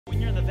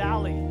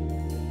valley,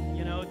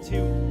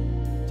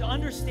 to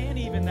understand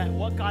even that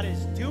what God is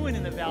doing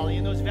in the valley.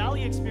 And those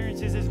valley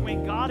experiences is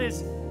when God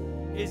is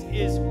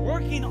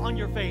working on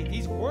your faith.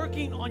 He's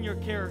working on your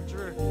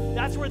character.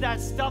 That's where that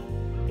stuff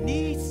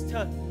needs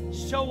to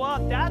show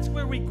up. That's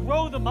where we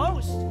grow the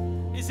most,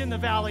 is in the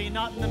valley,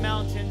 not in the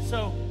mountain.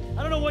 So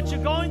I don't know what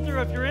you're going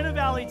through if you're in a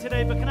valley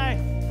today, but can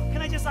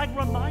I just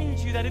remind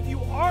you that if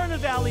you are in a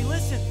valley,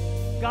 listen,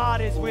 God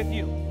is with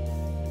you.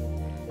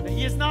 That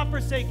He is not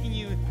forsaking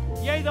you.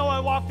 Yea, though I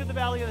walk through the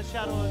valley of the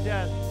shadow of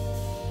death,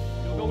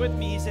 you'll go with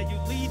me. He said, you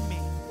lead me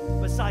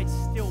beside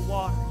still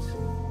waters.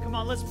 Come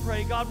on, let's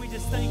pray. God, we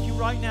just thank you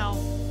right now.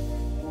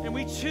 And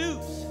we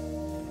choose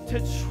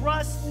to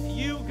trust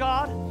you,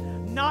 God,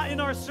 not in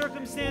our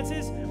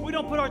circumstances. We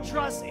don't put our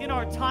trust in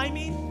our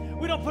timing.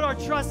 We don't put our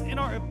trust in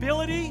our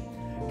ability.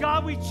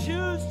 God, we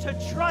choose to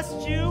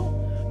trust you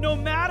no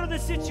matter the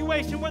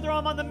situation, whether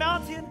I'm on the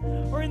mountain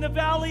or in the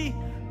valley.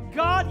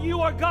 God,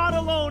 you are God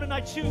alone, and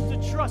I choose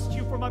to trust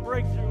you for my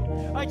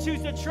breakthrough. I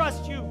choose to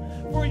trust you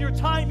for your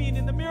timing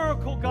and the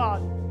miracle,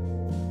 God.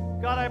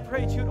 God, I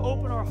pray that you would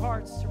open our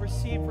hearts to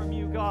receive from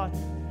you, God,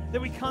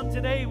 that we come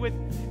today with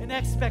an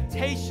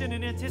expectation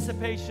and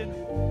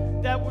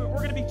anticipation that we're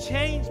going to be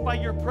changed by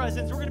your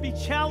presence. We're going to be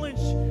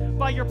challenged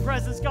by your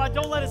presence. God,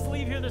 don't let us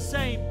leave here the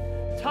same.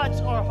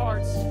 Touch our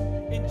hearts.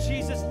 In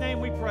Jesus' name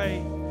we pray.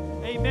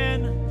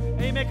 Amen.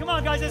 Amen. Come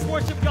on, guys, let's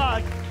worship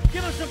God.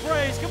 Give Him some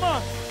praise. Come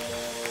on.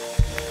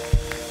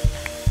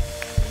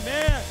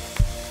 Amen.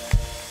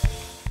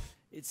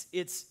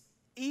 It's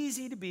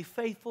easy to be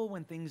faithful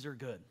when things are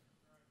good.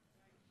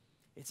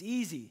 It's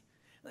easy.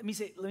 Let me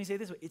say it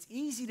this way. It's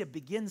easy to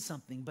begin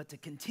something, but to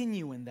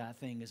continue in that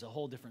thing is a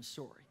whole different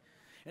story.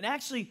 And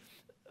actually,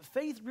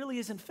 faith really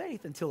isn't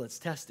faith until it's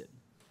tested.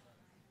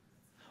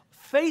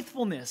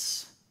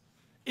 Faithfulness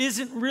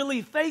isn't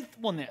really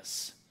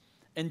faithfulness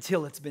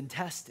until it's been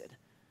tested.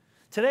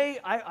 Today,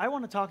 I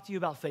want to talk to you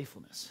about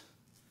faithfulness.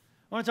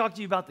 I want to talk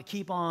to you about the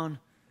keep on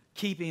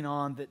keeping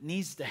on that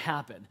needs to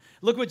happen.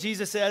 Look what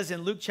Jesus says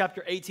in Luke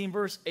chapter 18,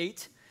 verse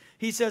 8.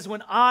 He says,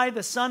 when I,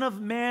 the Son of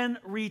Man,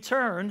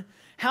 return,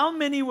 how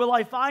many will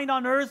I find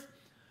on earth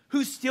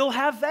who still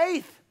have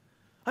faith?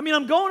 I mean,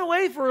 I'm going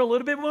away for a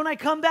little bit, but when I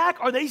come back,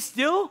 are they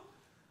still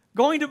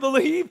going to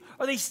believe?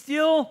 Are they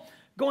still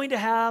going to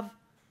have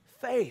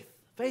faith,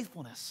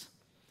 faithfulness?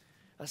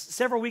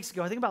 Several weeks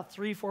ago, I think about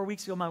 3-4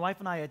 weeks ago, my wife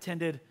and I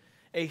attended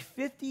a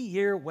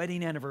 50-year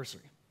wedding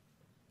anniversary.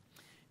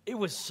 It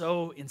was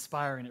so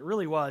inspiring. It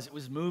really was. It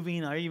was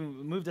moving. I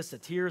even moved us to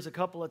tears a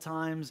couple of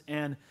times.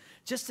 And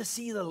just to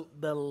see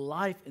the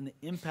life and the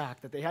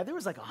impact that they had. There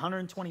was like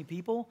 120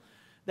 people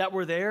that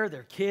were there,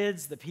 their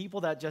kids, the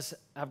people that just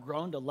have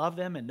grown to love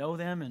them and know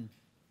them. And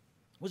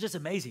it was just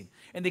amazing.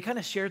 And they kind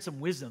of shared some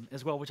wisdom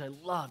as well, which I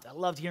loved. I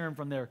loved hearing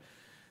from their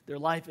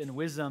life and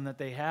wisdom that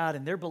they had.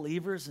 And they're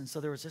believers, and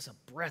so there was just a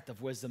breadth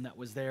of wisdom that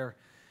was there.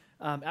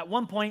 At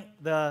one point,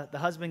 the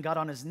husband got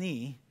on his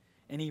knee,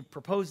 and he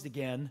proposed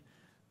again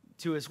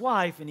to his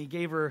wife, and he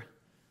gave her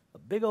a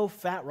big old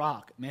fat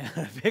rock, man.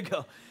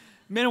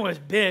 Man, it was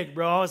big,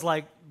 bro. I was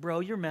like, bro,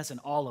 you're messing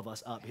all of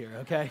us up here,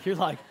 okay? You're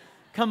like,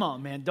 come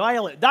on, man,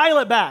 dial it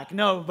back.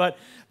 No, but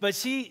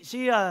she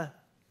the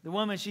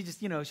woman, she just,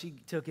 she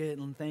took it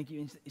and thank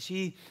you. And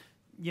she,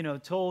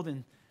 told,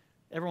 and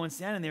everyone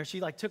standing there,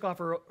 she like took off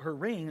her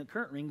ring, a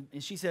current ring,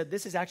 and she said,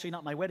 this is actually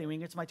not my wedding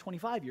ring, it's my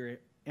 25-year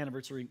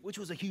anniversary, which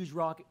was a huge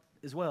rock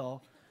as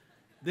well.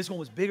 This one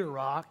was bigger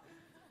rock.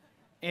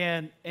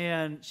 And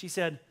she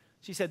said,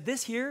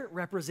 this here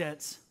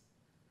represents,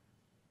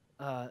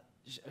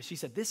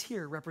 this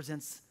here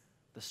represents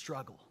the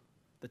struggle,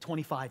 the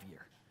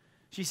 25-year.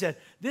 She said,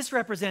 this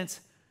represents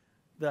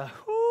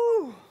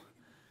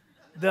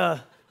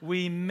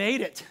we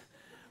made it.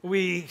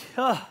 We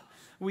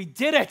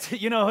did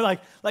it,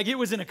 like it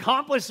was an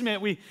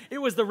accomplishment. It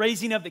was the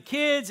raising of the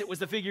kids. It was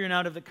the figuring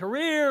out of the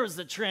career. It was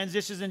the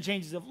transitions and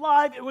changes of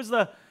life. It was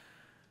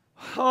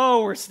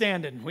we're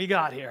standing. We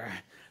got here.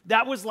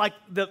 That was like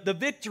the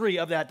victory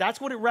of that. That's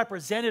what it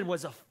represented,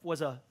 was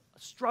a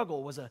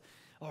struggle,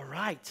 all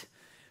right.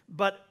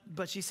 But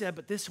she said,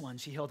 but this one,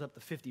 she held up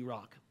the 50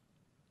 rock,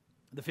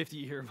 the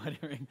 50-year wedding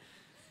ring.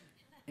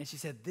 And she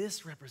said,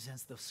 this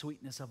represents the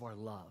sweetness of our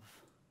love.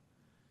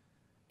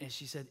 And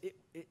she said,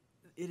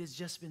 it has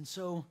just been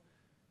so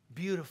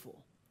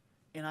beautiful.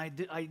 And I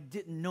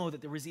didn't know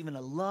that there was even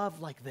a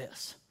love like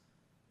this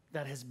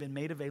that has been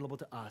made available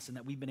to us and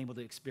that we've been able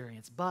to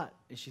experience. But,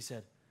 as she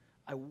said,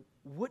 I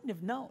wouldn't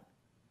have known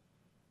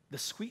the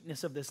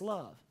sweetness of this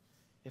love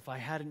if I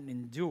hadn't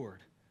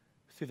endured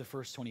through the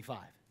first 25.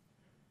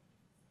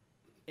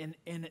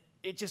 And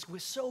it just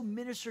was so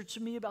ministered to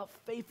me about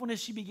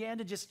faithfulness. She began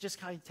to just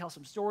kind of tell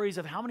some stories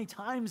of how many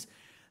times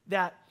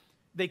that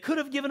they could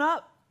have given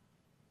up.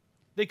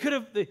 They could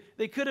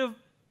have,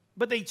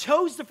 but they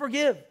chose to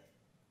forgive.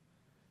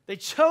 They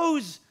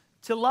chose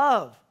to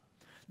love.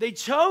 They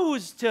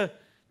chose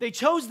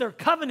their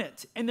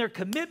covenant and their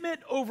commitment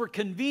over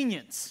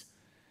convenience.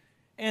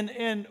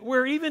 And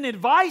where even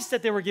advice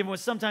that they were given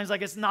was sometimes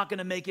like, it's not going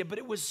to make it. But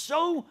it was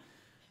so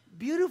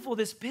beautiful,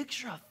 this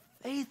picture of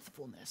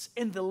faithfulness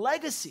and the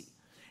legacy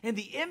and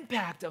the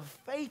impact of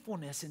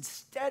faithfulness and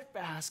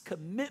steadfast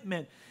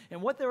commitment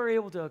and what they were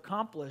able to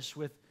accomplish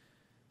with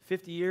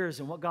 50 years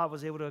and what God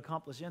was able to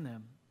accomplish in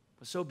them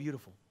was so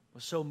beautiful,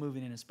 was so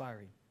moving and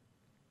inspiring.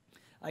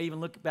 I even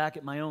look back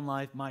at my own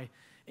life, my,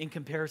 in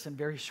comparison,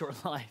 very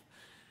short life.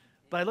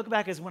 But I look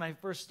back as when I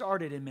first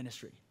started in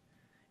ministry.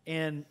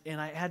 And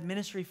I had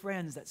ministry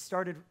friends that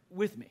started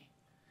with me.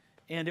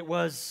 And it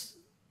was,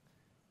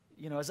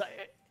 you know,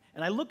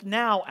 I look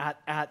now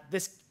at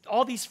this,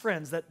 all these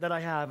friends that I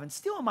have, and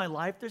still in my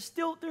life, they're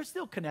still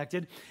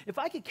connected. If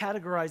I could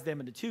categorize them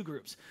into two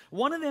groups,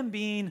 one of them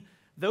being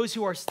those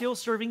who are still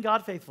serving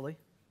God faithfully,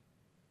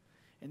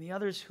 and the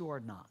others who are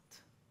not,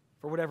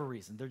 for whatever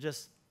reason. They're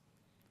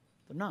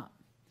not.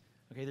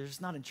 Okay, they're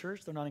just not in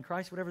church, they're not in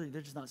Christ, whatever,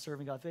 they're just not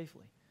serving God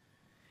faithfully.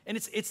 And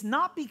it's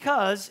not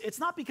because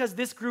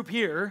this group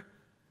here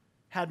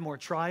had more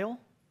trial,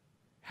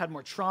 had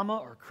more trauma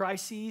or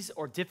crises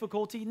or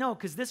difficulty. No,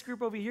 because this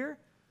group over here,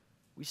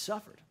 we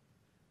suffered.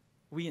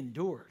 We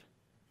endured.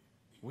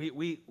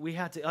 We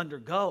had to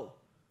undergo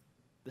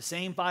the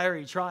same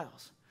fiery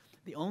trials.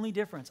 The only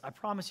difference, I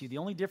promise you, the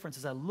only difference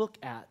as I look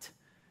at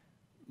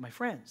my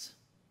friends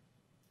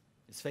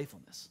is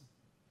faithfulness.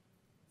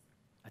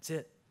 That's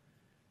it.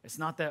 It's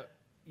not that,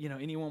 you know,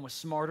 anyone was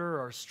smarter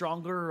or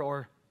stronger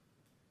or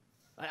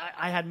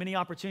I had many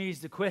opportunities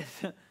to quit.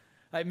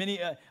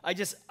 I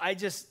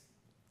just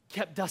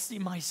kept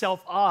dusting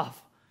myself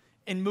off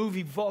and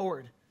moving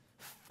forward.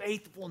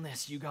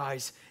 Faithfulness, you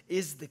guys,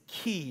 is the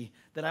key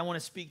that I want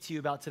to speak to you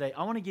about today.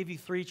 I want to give you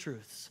 3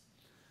 truths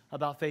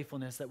about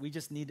faithfulness that we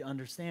just need to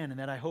understand and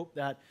that I hope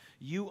that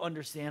you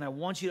understand. I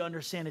want you to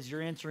understand as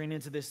you're entering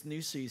into this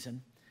new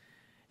season.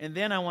 And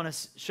then I want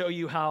to show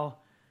you how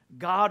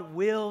God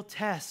will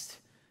test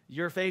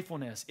your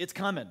faithfulness. It's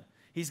coming.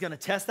 He's going to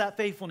test that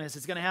faithfulness.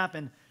 It's going to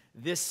happen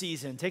this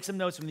season. Take some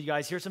notes from you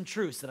guys. Here's some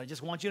truths that I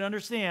just want you to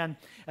understand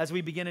as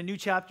we begin a new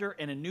chapter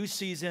and a new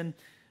season.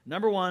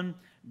 Number 1,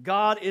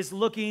 God is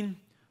looking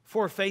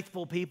for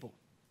faithful people.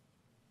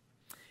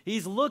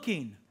 He's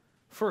looking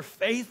for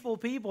faithful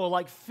people,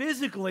 like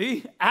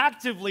physically,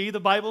 actively, the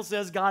Bible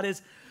says God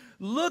is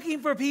looking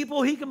for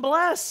people he can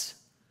bless.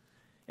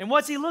 And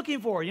what's he looking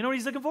for? You know what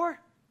he's looking for?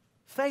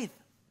 Faith.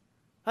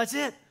 That's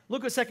it.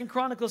 Look what 2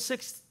 Chronicles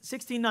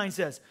 16:9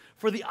 says.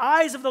 For the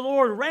eyes of the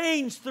Lord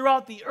range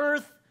throughout the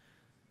earth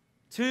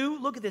to,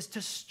 look at this,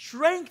 to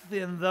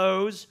strengthen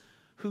those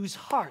whose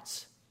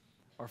hearts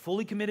are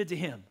fully committed to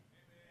him.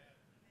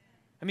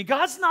 I mean,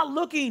 God's not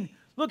looking.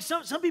 Look,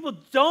 some people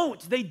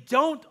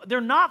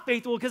they're not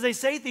faithful because they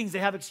say things. They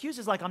have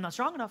excuses like, I'm not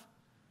strong enough.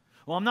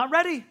 Well, I'm not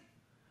ready.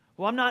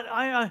 Well, I'm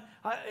not,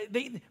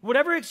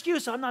 whatever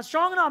excuse, I'm not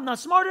strong enough, I'm not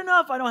smart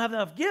enough, I don't have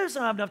enough gifts, I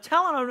don't have enough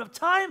talent, I don't have enough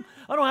time,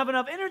 I don't have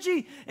enough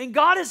energy. And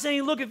God is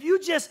saying, look, if you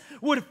just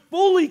would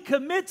fully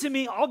commit to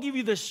me, I'll give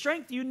you the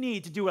strength you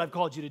need to do what I've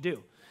called you to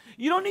do.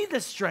 You don't need the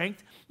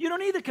strength, you don't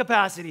need the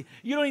capacity,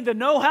 you don't need the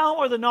know-how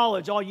or the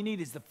knowledge. All you need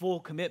is the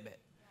full commitment.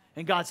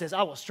 And God says,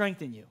 I will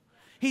strengthen you.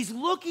 He's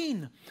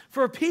looking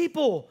for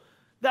people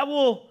that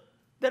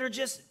are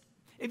just,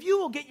 if you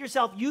will get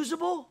yourself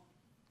usable,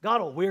 God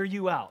will wear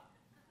you out.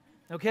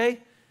 Okay?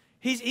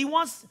 He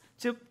wants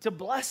to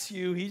bless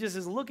you. He just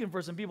is looking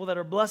for some people that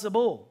are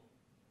blessable.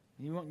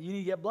 You need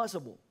to get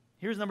blessable.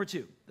 Here's number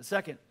 2. The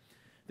second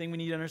thing we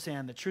need to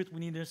understand, the truth we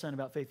need to understand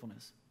about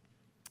faithfulness,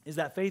 is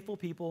that faithful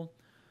people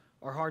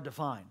are hard to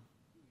find.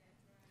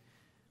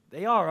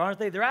 They are, aren't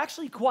they? They're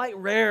actually quite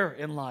rare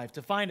in life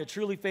to find a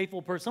truly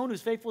faithful person, someone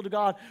who's faithful to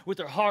God with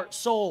their heart,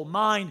 soul,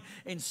 mind,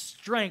 and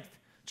strength.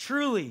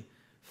 Truly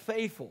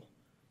faithful.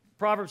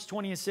 Proverbs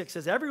 20:6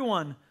 says,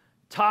 everyone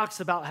talks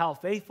about how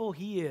faithful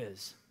he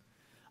is.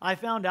 I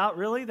found out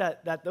really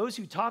that those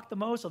who talk the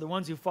most are the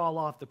ones who fall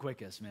off the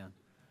quickest, man.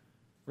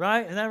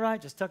 Right? Isn't that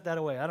right? Just tuck that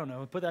away. I don't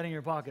know. Put that in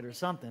your pocket or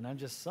something.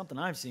 Something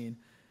I've seen.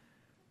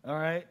 All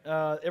right?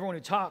 Everyone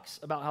who talks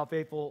about how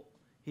faithful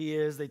he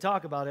is, they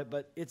talk about it,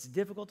 but it's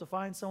difficult to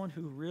find someone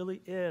who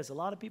really is. A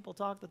lot of people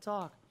talk the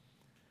talk,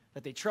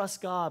 that they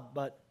trust God,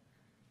 but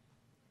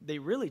they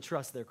really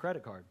trust their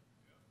credit card.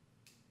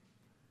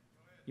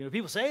 You know,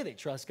 people say they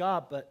trust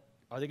God, but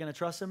are they going to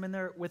trust him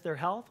with their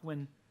health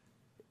when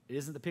it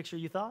isn't the picture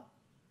you thought?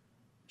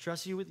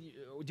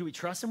 Do we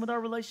trust him with our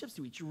relationships?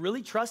 Do we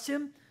really trust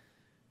him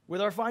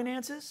with our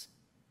finances?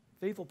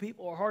 Faithful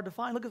people are hard to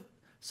find. Look at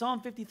Psalm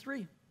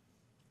 53.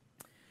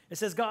 It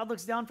says, God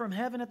looks down from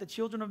heaven at the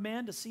children of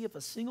man to see if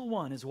a single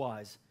one is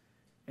wise,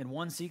 and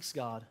one seeks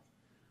God.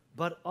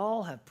 But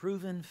all have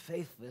proven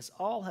faithless.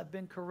 All have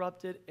been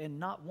corrupted, and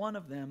not one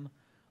of them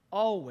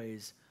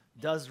always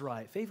does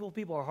right. Faithful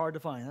people are hard to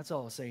find. That's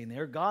all I'm saying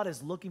there. God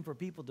is looking for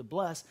people to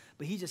bless,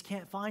 but he just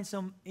can't find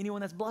anyone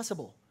that's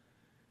blessable.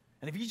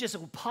 And if you just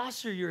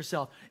posture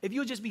yourself, if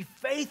you'll just be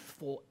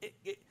faithful,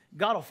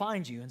 God will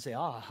find you and say,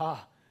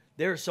 aha,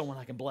 there's someone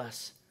I can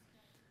bless.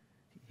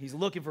 He's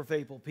looking for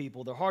faithful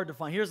people. They're hard to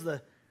find. Here's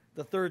the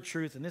third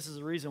truth, and this is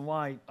the reason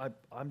why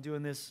I'm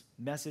doing this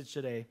message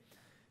today,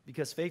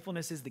 because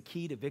faithfulness is the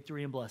key to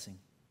victory and blessing.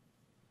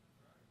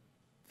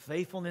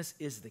 Faithfulness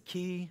is the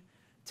key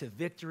to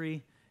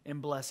victory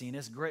and blessing.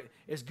 It's great.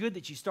 It's good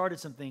that you started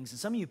some things, and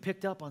some of you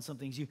picked up on some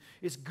things.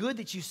 It's good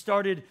that you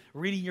started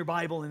reading your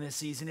Bible in this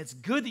season. It's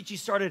good that you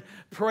started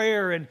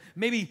prayer and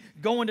maybe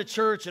going to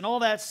church and all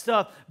that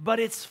stuff. But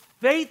it's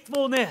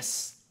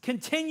faithfulness,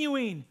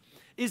 continuing,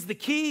 is the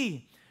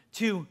key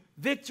to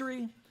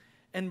victory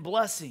and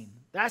blessing.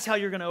 That's how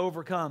you're going to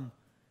overcome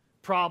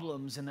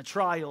problems and the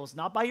trials,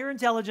 not by your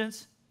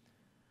intelligence,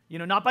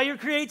 not by your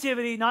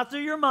creativity, not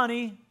through your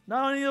money,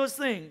 not any of those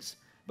things,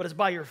 but it's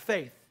by your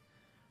faith.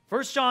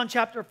 1 John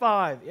chapter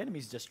 5. The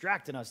enemy's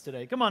distracting us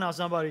today. Come on now,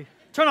 somebody.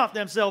 Turn off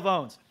them cell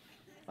phones.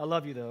 I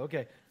love you, though.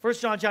 Okay. 1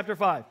 John chapter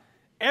 5.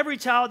 Every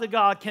child of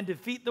God can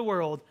defeat the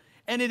world,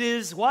 and it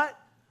is what?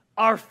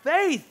 Our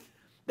faith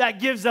that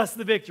gives us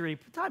the victory.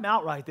 Time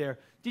out right there.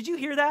 Did you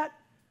hear that?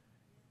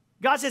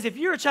 God says, if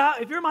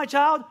you're my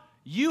child,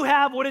 you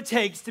have what it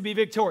takes to be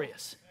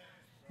victorious.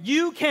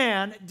 You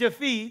can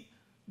defeat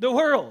the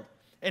world.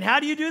 And how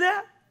do you do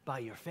that? By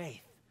your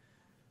faith.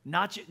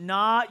 Not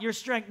your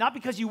strength. Not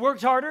because you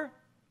worked harder.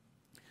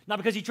 Not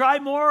because you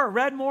tried more or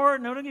read more.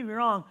 No, don't get me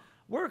wrong.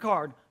 Work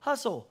hard.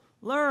 Hustle.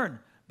 Learn.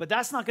 But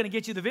that's not going to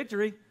get you the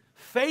victory.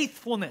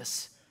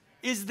 Faithfulness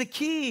is the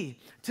key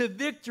to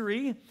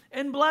victory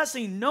and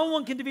blessing. No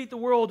one can defeat the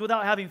world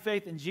without having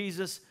faith in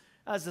Jesus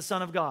as the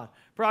Son of God.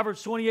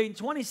 Proverbs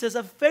 28:20 says,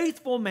 a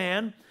faithful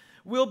man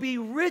will be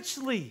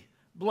richly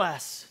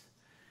blessed.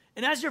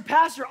 And as your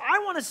pastor, I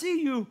want to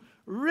see you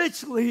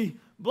richly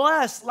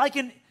blessed. Like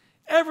in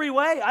every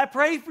way, I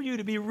pray for you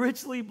to be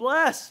richly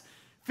blessed.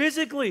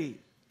 Physically,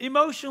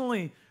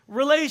 emotionally,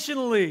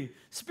 relationally,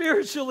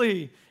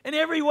 spiritually. In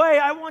every way,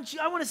 I want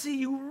to see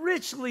you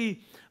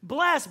richly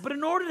blessed. But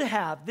in order to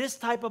have this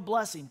type of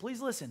blessing, please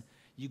listen,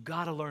 you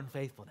got to learn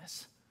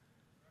faithfulness.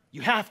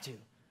 You have to.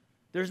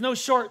 There's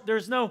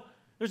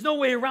no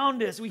way around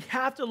this. We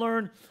have to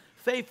learn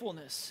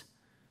faithfulness.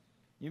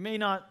 You may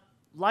not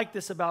like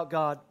this about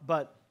God,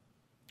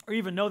 or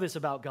even know this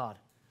about God,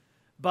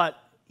 but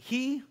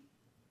He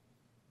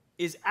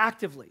is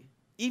actively,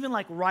 even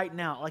like right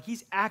now, like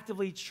He's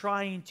actively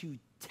trying to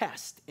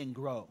test and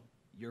grow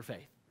your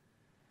faith.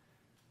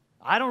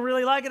 I don't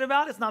really like it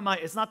about it.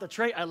 It's not the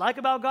trait I like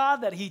about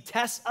God, that He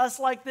tests us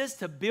like this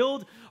to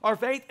build our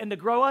faith and to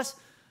grow us,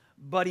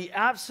 but He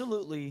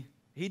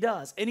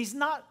does. And He's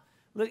not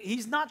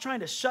trying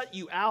to shut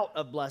you out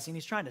of blessing.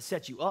 He's trying to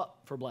set you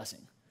up for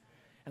blessing.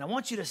 And I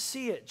want you to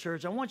see it,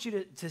 church. I want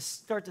you to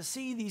start to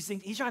see these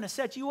things. He's trying to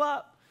set you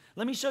up.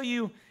 Let me show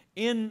you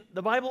in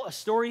the Bible a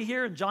story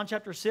here in John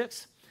chapter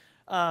 6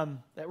 that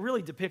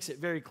really depicts it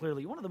very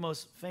clearly. One of the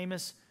most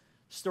famous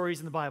stories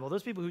in the Bible.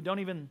 Those people who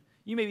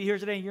you may be here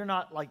today and you're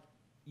not like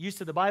used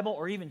to the Bible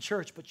or even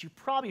church, but you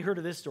probably heard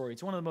of this story.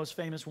 It's one of the most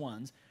famous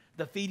ones.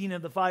 The feeding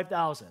of the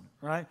 5,000,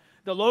 right?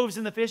 The loaves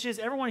and the fishes.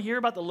 Everyone hear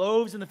about the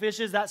loaves and the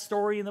fishes, that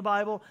story in the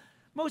Bible?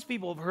 Most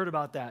people have heard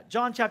about that.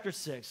 John chapter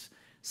 6.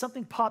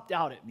 Something popped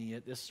out at me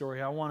at this story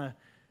I want to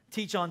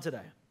teach on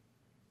today.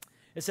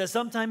 It says,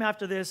 sometime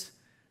after this,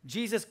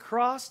 Jesus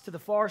crossed to the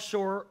far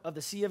shore of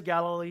the Sea of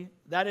Galilee,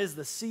 that is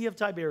the Sea of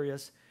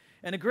Tiberias,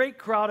 and a great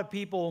crowd of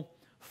people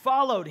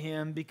followed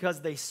Him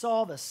because they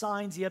saw the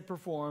signs He had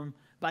performed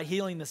by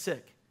healing the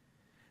sick.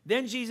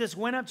 Then Jesus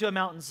went up to a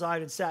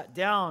mountainside and sat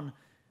down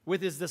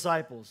with His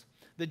disciples.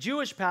 The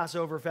Jewish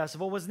Passover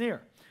festival was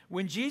near.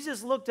 When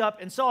Jesus looked up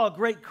and saw a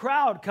great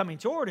crowd coming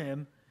toward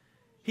Him,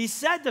 He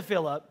said to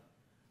Philip,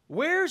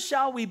 where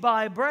shall we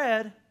buy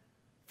bread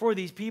for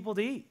these people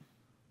to eat?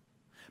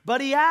 But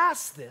He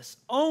asked this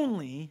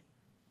only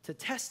to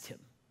test Him.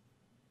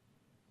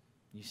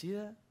 You see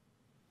that?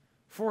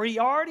 For He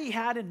already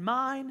had in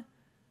mind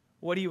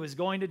what He was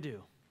going to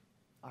do.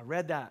 I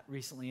read that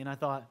recently and I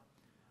thought,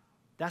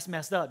 that's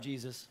messed up,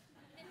 Jesus.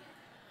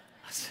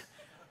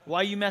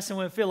 Why are you messing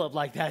with Philip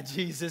like that,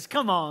 Jesus?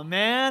 Come on,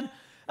 man.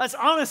 That's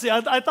honestly,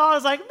 I thought, I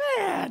was like,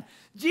 man,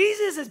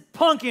 Jesus is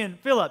punking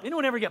Philip.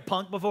 Anyone ever get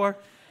punked before?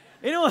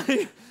 Anyone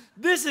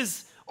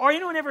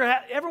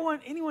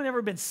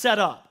ever been set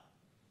up?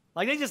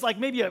 Like they just like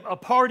maybe a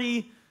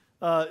party,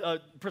 a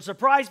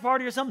surprise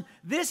party or something.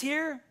 This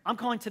here, I'm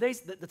calling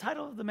the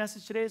title of the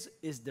message today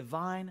is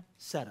Divine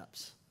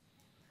Setups.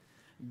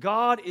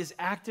 God is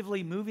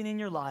actively moving in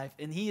your life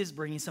and He is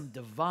bringing some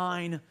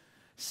divine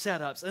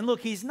setups. And look,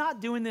 He's not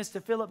doing this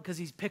to Philip because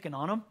He's picking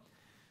on him.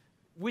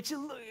 Which,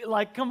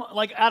 like, come on,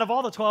 like out of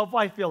all the 12,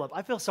 why Philip?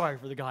 I feel sorry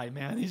for the guy,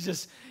 man.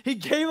 He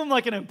gave him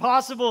like an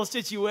impossible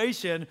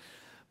situation,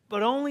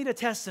 but only to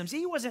test him. See,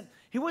 he wasn't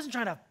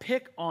trying to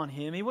pick on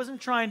him. He wasn't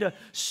trying to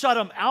shut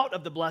him out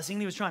of the blessing.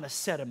 He was trying to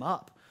set him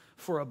up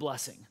for a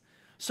blessing.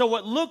 So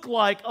what looked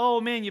like, oh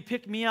man, you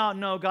picked me out.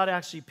 No, God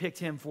actually picked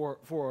him for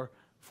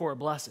a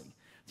blessing.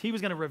 He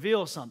was going to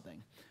reveal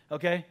something.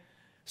 Okay,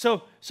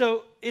 so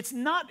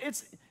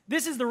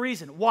this is the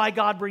reason why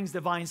God brings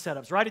divine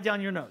setups. Write it down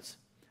in your notes.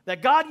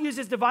 That God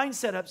uses divine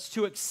setups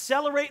to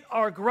accelerate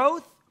our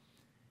growth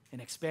and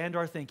expand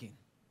our thinking.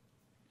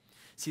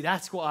 See,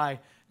 that's why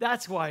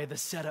the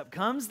setup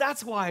comes.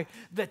 That's why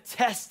the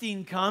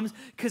testing comes,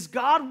 because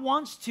God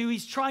wants to,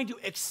 he's trying to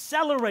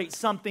accelerate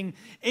something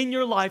in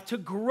your life to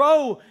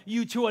grow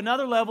you to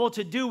another level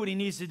to do what he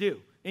needs to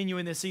do in you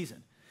in this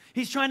season.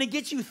 He's trying to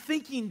get you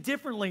thinking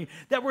differently,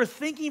 that we're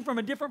thinking from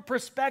a different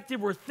perspective.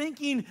 We're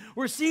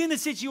seeing the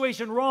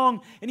situation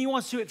wrong, and he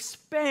wants to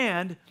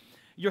expand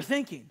your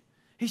thinking.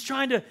 He's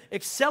trying to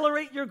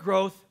accelerate your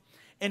growth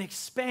and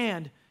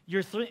expand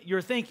your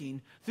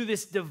thinking through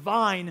this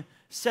divine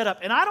setup.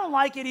 And I don't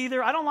like it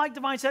either. I don't like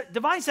divine setups.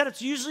 Divine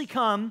setups usually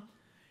come,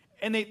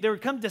 and they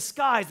come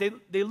disguised.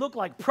 They look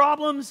like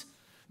problems.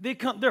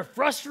 They're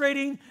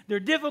frustrating, they're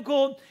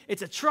difficult,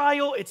 it's a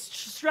trial, it's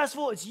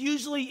stressful, it's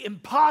usually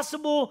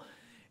impossible.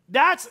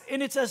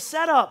 And it's a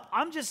setup.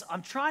 I'm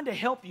trying to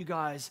help you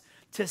guys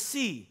to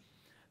see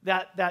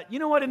that you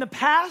know what, in the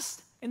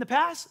past,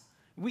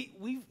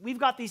 we've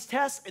got these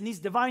tests and these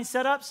divine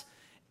setups,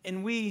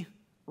 and we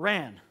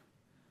ran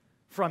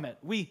from it.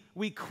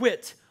 We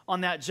quit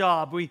on that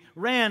job. We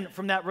ran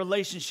from that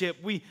relationship.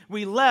 We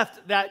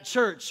left that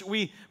church.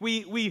 We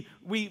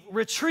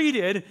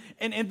retreated.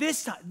 And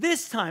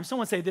this time,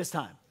 someone say this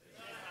time.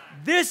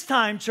 This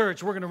time,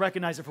 church, we're going to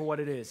recognize it for what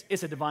it is.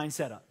 It's a divine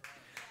setup.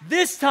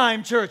 This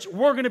time, church,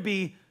 we're going to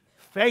be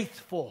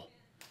faithful.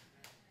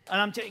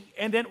 And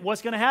then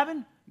what's going to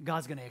happen?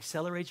 God's going to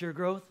accelerate your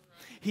growth.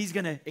 He's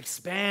going to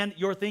expand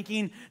your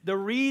thinking. The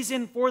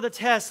reason for the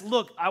test,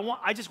 look,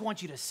 I just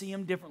want you to see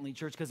them differently,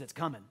 church, because it's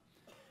coming.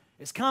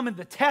 It's coming.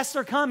 The tests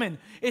are coming.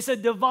 It's a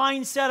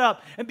divine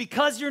setup. And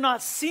because you're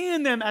not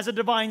seeing them as a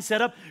divine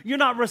setup, you're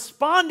not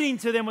responding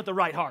to them with the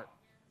right heart.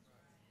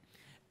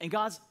 And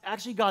God's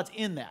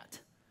in that.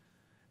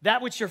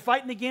 That which you're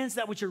fighting against,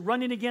 that which you're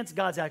running against,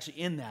 God's actually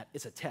in that.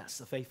 It's a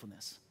test of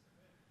faithfulness.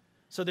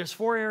 So there's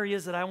 4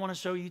 areas that I want to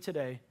show you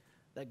today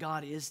that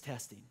God is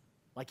testing.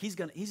 Like he's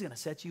gonna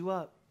set you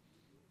up.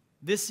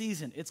 This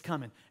season, it's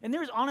coming. And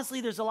there's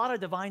a lot of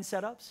divine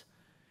setups.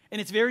 And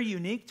it's very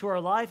unique to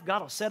our life.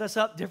 God will set us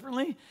up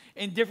differently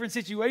in different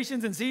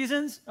situations and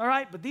seasons, all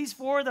right? But these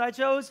 4 that I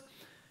chose,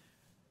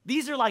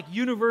 these are like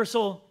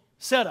universal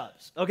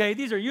setups, okay?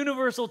 These are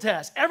universal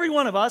tests. Every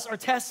one of us are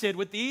tested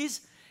with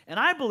these, and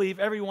I believe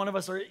every one of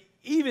us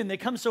they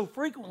come so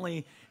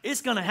frequently,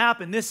 it's going to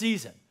happen this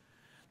season.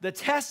 The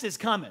test is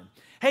coming.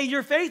 Hey,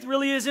 your faith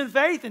really isn't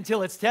faith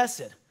until it's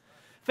tested.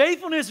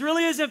 Faithfulness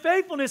really isn't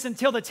faithfulness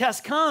until the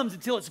test comes,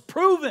 until it's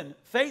proven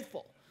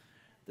faithful.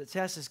 The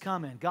test is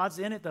coming. God's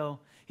in it, though.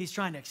 He's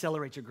trying to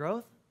accelerate your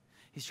growth.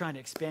 He's trying to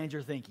expand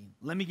your thinking.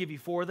 Let me give you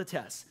 4 of the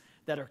tests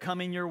that are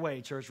coming your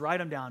way, church. Write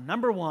them down.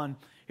 Number 1,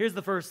 here's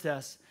the first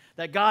test,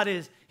 that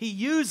He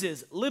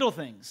uses little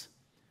things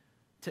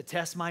to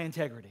test my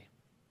integrity.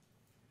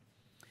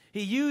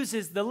 He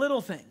uses the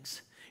little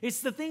things.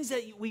 It's the things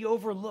that we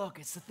overlook.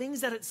 It's the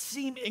things that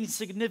seem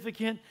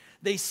insignificant.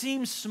 They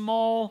seem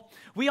small.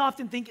 We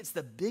often think it's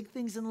the big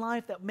things in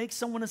life that make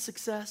someone a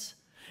success.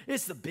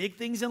 It's the big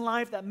things in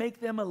life that make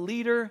them a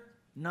leader.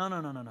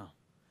 No.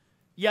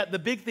 Yet the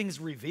big things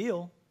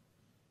reveal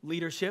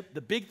leadership.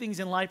 The big things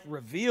in life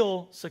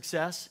reveal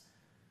success.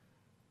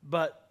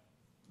 But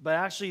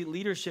actually,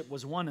 leadership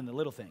was won in the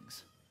little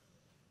things.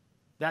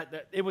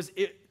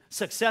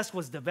 Success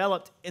was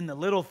developed in the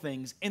little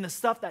things, in the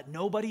stuff that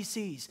nobody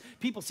sees.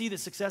 People see the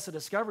success of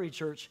Discovery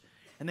Church,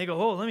 and they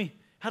go,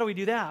 how do we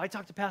do that? I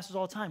talk to pastors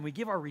all the time. We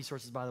give our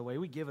resources, by the way.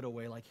 We give it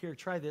away. Like, here,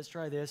 try this,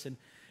 and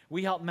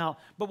we help them out.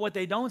 But what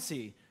they don't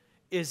see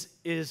is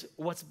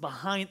what's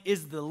behind,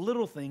 is the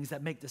little things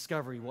that make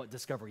Discovery what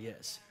Discovery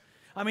is.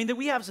 I mean, that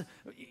we have,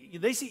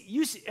 you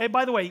see, and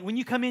by the way, when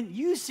you come in,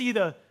 you see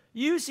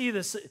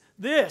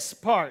this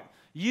part.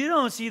 You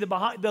don't see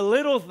the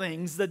little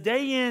things, the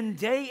day in,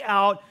 day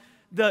out,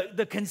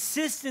 the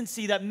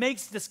consistency that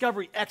makes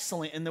Discovery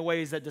excellent in the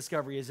ways that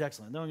Discovery is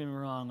excellent. Don't get me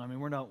wrong. I mean,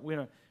 we're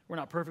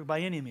not perfect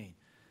by any means.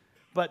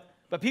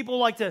 But people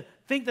like to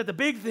think that the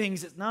big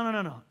things,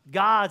 no.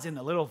 God's in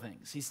the little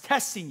things. He's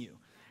testing you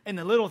in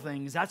the little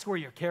things. That's where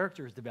your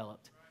character is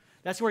developed.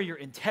 That's where your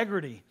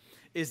integrity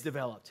is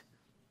developed.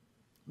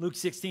 Luke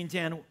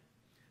 16:10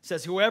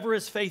 says, whoever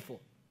is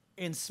faithful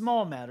in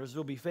small matters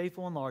will be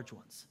faithful in large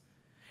ones.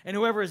 And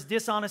whoever is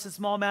dishonest in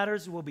small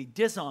matters will be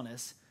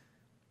dishonest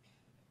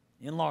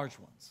in large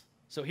ones.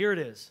 So here it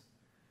is.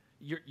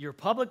 Your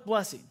public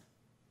blessing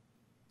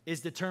is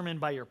determined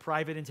by your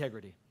private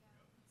integrity.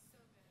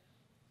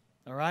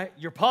 All right?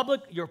 Your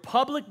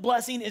public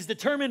blessing is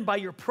determined by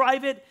your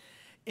private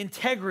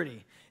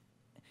integrity.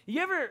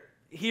 You ever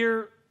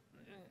hear,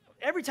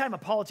 every time a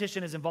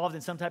politician is involved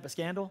in some type of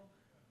scandal,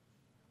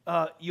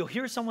 you'll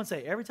hear someone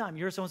say,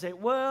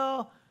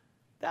 well,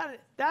 that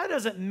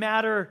doesn't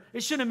matter.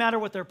 It shouldn't matter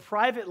what their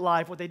private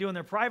life, what they do in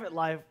their private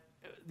life,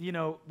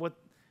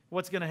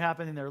 what's going to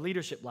happen in their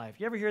leadership life.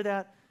 You ever hear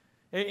that?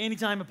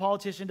 Anytime a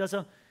politician does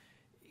something,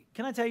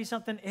 can I tell you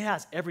something? It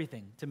has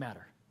everything to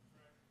matter.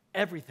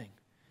 Everything.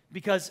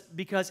 Because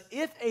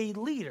if a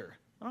leader,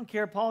 I don't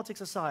care,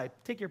 politics aside,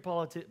 take your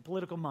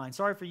political mind.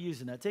 Sorry for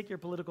using that. Take your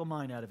political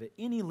mind out of it.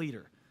 Any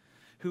leader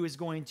who is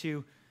going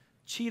to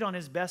cheat on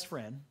his best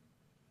friend,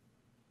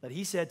 that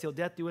he said, till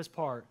death do us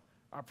part,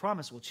 our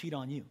promise will cheat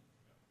on you.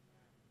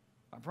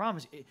 I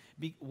promise.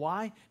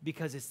 Why?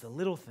 Because it's the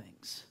little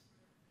things.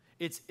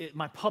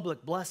 My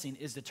public blessing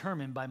is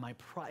determined by my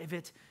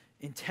private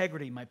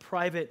integrity, my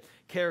private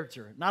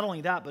character. Not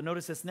only that, but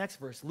notice this next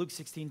verse, Luke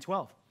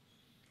 16:12.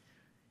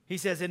 He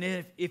says, and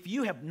if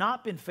you have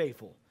not been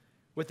faithful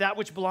with that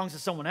which belongs to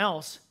someone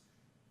else,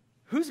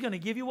 who's going to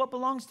give you what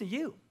belongs to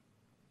you?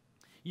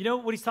 You know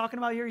what he's talking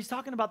about here? He's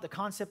talking about the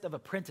concept of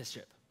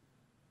apprenticeship.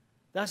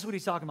 That's what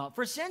he's talking about.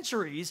 For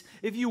centuries,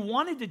 if you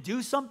wanted to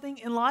do something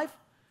in life,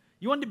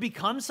 you wanted to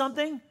become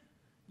something,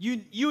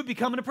 you would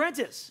become an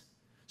apprentice.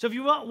 So if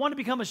you want to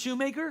become a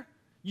shoemaker,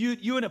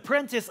 you would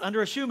apprentice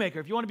under a shoemaker.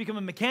 If you want to become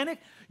a mechanic,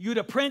 you'd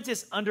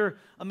apprentice under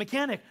a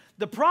mechanic.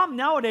 The problem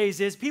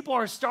nowadays is people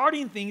are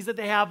starting things that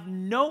they have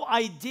no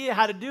idea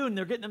how to do, and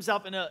they're getting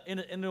themselves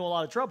into a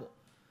lot of trouble.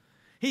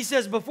 He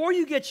says, before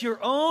you get your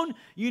own,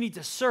 you need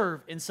to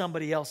serve in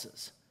somebody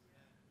else's.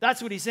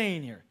 That's what he's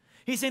saying here.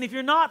 He's saying if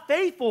you're not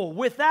faithful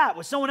with that,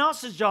 with someone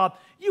else's job,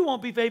 you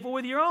won't be faithful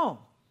with your own.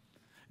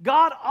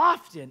 God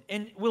often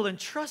will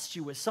entrust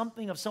you with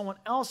something of someone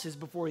else's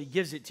before he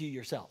gives it to you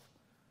yourself.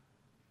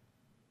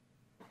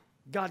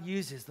 God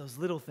uses those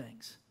little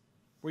things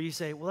where you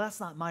say, well, that's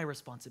not my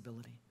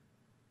responsibility.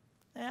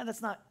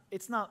 It's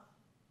not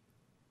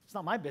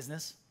my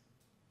business.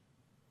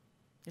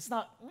 That's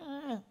not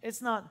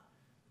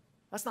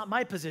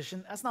my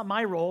position. That's not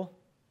my role.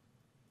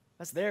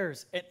 That's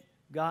theirs.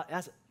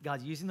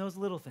 God's using those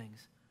little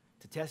things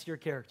to test your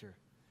character.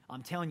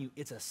 I'm telling you,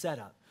 it's a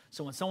setup.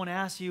 So when someone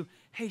asks you,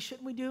 hey,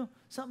 shouldn't we do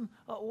something?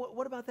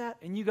 What about that?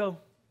 And you go,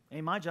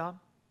 ain't my job.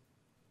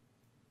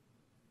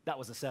 That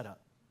was a setup.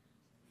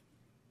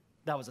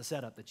 That was a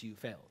setup that you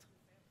failed.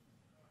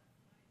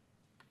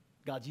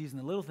 God's using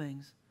the little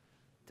things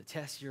to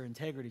test your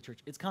integrity, church.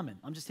 It's coming.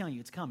 I'm just telling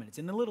you, it's coming. It's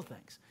in the little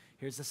things.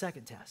 Here's the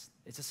second test.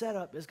 It's a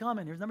setup. It's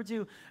coming. Here's number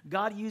 2.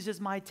 God uses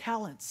my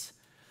talents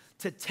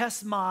to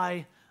test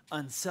my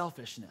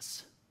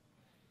unselfishness.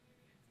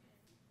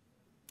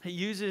 He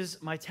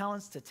uses my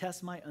talents to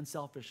test my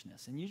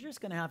unselfishness. And you're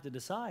just going to have to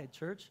decide,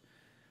 church,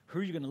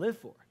 who you're going to live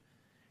for.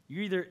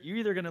 You're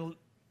either going to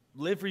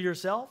live for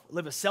yourself,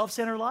 live a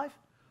self-centered life,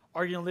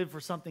 or you're going to live for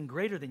something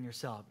greater than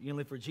yourself. You're going to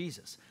live for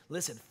Jesus.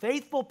 Listen,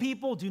 faithful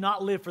people do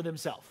not live for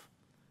themselves.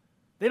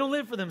 They don't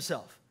live for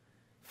themselves.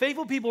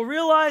 Faithful people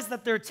realize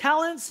that their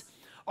talents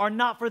are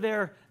not for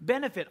their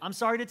benefit. I'm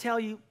sorry to tell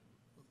you,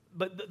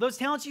 but those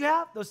talents you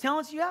have,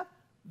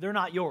 they're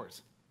not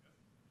yours.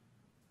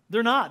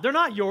 They're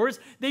not yours.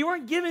 They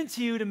weren't given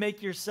to you to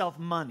make yourself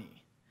money.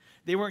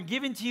 They weren't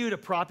given to you to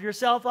prop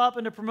yourself up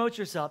and to promote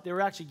yourself. They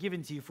were actually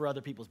given to you for other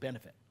people's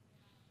benefit.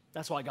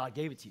 That's why God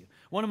gave it to you.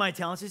 One of my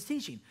talents is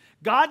teaching.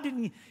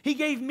 He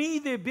gave me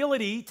the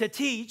ability to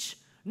teach,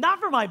 not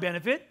for my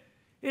benefit,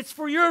 it's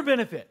for your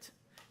benefit.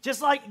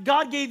 Just like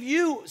God gave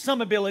you some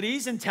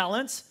abilities and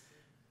talents,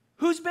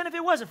 whose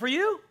benefit was it? For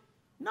you?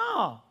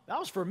 No, that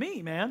was for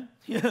me, man.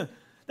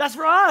 That's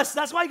for us.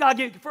 That's why God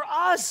gave it for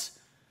us.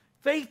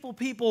 Faithful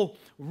people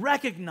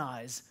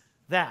recognize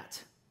that.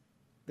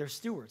 They're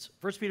stewards.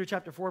 1 Peter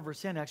chapter 4,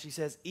 verse 10 actually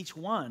says, each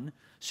one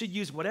should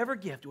use whatever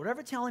gift,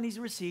 whatever talent he's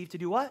received to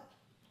do what?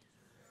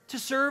 To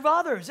serve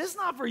others. It's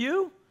not for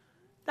you.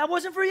 That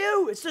wasn't for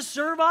you. It's to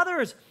serve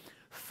others.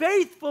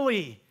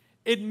 Faithfully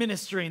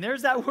administering.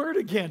 There's that word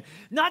again.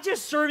 Not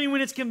just serving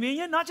when it's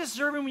convenient, not just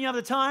serving when you have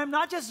the time,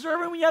 not just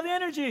serving when you have the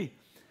energy.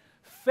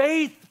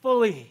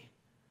 Faithfully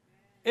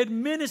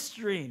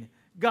administering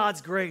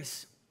God's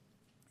grace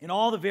in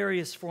all the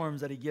various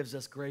forms that he gives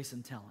us grace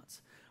and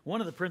talents.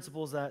 One of the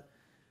principles that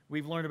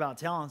we've learned about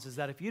talents is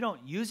that if you don't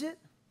use it,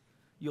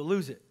 you'll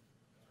lose it.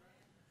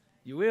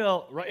 You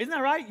will, right? Isn't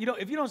that right?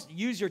 If you don't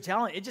use your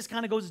talent, it just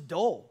kind of goes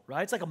dull,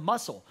 right? It's like a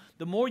muscle.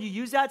 The more you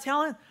use that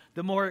talent,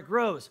 the more it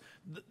grows.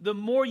 The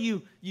more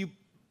you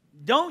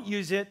don't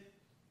use it,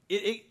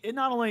 it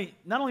not only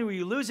will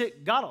you lose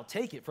it, God will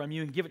take it from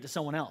you and give it to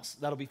someone else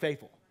that'll be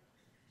faithful.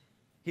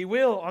 He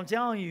will. I'm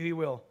telling you, he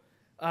will.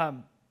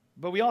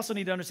 But we also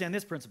need to understand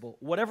this principle.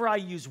 Whatever I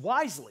use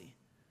wisely,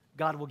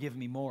 God will give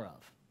me more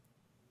of.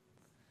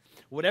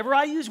 Whatever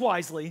I use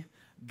wisely,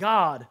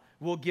 God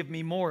will give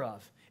me more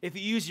of. If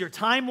you use your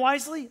time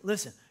wisely,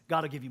 listen,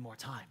 God will give you more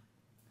time.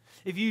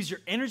 If you use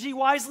your energy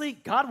wisely,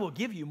 God will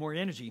give you more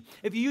energy.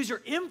 If you use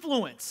your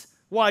influence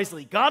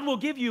wisely, God will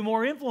give you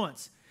more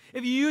influence.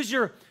 If you use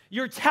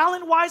your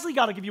talent wisely,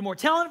 God will give you more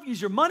talent. If you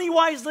use your money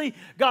wisely,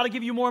 God will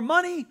give you more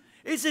money.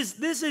 This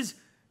is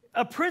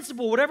a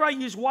principle. Whatever I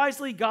use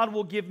wisely, God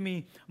will give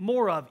me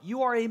more of.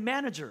 You are a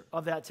manager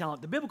of that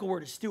talent. The biblical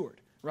word is steward,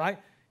 right?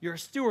 You're a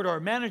steward or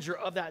a manager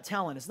of that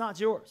talent. It's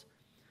not yours.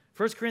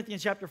 1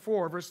 Corinthians chapter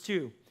 4, verse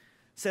 2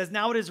 says,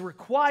 now it is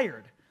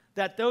required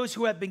that those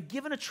who have been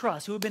given a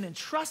trust, who have been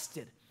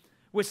entrusted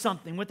with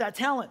something, with that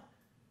talent,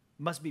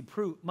 must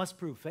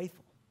prove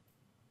faithful.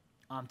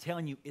 I'm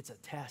telling you, it's a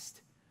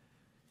test.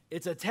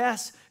 It's a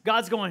test.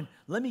 God's going,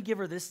 let me give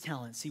her this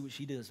talent, see what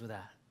she does with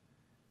that.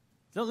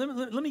 So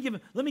let me give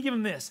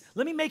him this.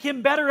 Let me make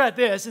him better at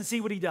this and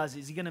see what he does.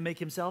 Is he going to make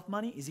himself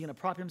money? Is he going to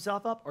prop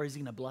himself up? Or is he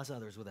going to bless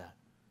others with that?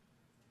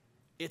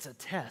 It's a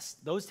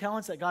test. Those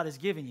talents that God has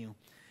given you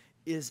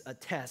is a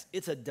test.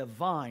 It's a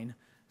divine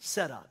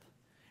setup.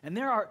 And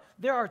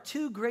there are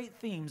two great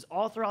themes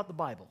all throughout the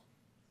Bible.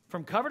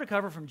 From cover to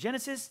cover, from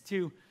Genesis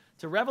to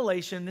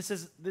Revelation, this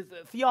is the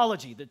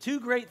theology. The two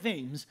great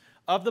themes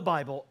of the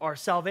Bible are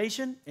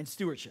salvation and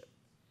stewardship.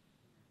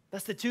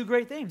 That's the two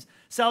great themes.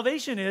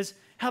 Salvation is,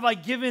 have I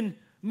given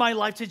my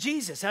life to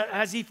Jesus?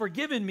 Has he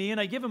forgiven me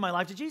and I given my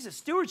life to Jesus?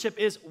 Stewardship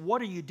is,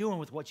 what are you doing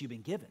with what you've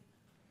been given?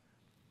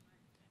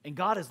 And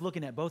God is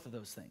looking at both of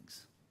those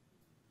things.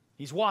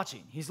 He's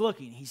watching, he's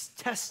looking, he's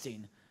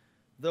testing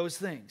those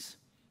things.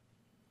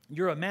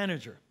 You're a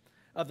manager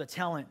of the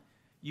talent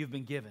you've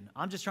been given.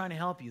 I'm just trying to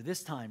help you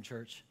this time,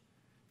 church.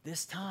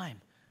 This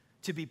time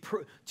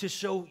to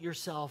show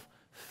yourself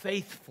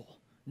faithful,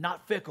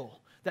 not fickle.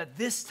 That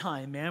this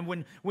time, man,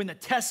 when the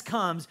test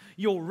comes,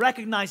 you'll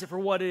recognize it for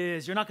what it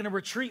is. You're not going to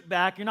retreat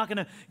back. You're not going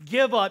to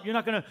give up. You're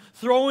not going to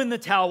throw in the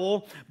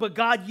towel. But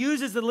God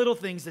uses the little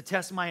things to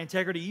test my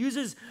integrity. He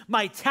uses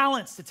my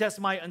talents to test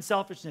my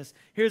unselfishness.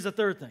 Here's the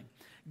third thing.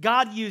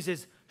 God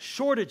uses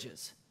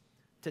shortages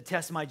to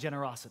test my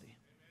generosity.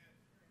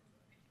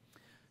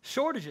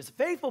 Shortages.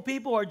 Faithful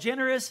people are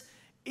generous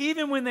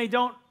even when they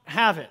don't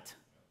have it.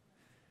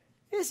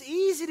 It's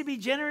easy to be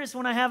generous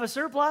when I have a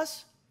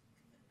surplus.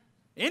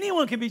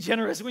 Anyone can be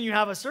generous when you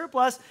have a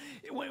surplus.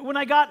 When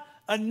I got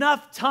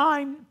enough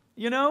time,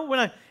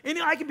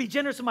 I can be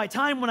generous with my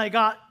time when I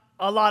got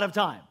a lot of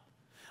time.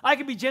 I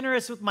can be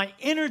generous with my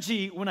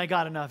energy when I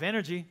got enough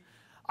energy.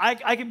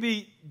 I can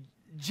be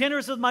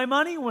generous with my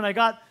money when I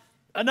got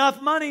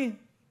enough money,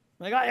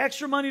 when I got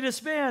extra money to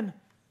spend.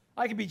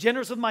 I can be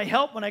generous with my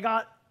help when I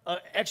got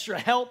extra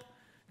help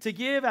to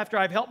give after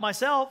I've helped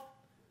myself.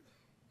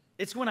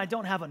 It's when I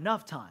don't have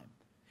enough time.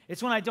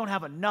 It's when I don't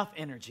have enough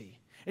energy.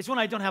 It's when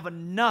I don't have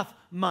enough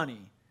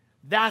money.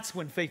 That's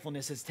when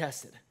faithfulness is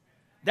tested.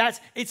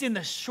 It's in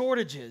the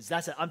shortages.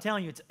 I'm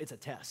telling you, it's a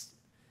test.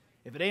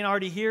 If it ain't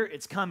already here,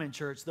 it's coming,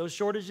 church. That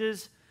shortage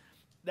is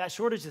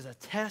a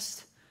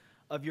test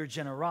of your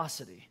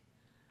generosity.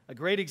 A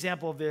great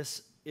example of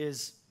this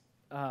is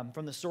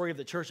from the story of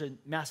the church in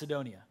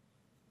Macedonia.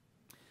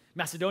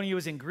 Macedonia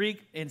was in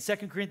Greek in 2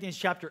 Corinthians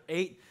chapter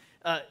 8.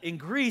 In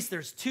Greece,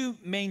 there's two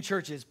main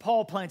churches.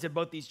 Paul planted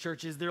both these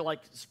churches. They're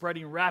like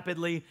spreading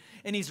rapidly.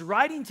 And he's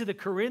writing to the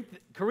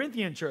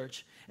Corinthian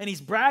church, and he's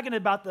bragging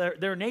about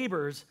their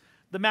neighbors,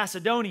 the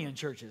Macedonian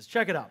churches.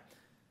 Check it out.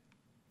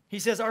 He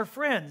says, our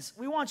friends,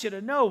 we want you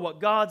to know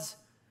what God's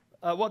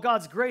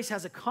grace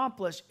has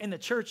accomplished in the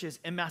churches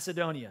in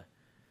Macedonia.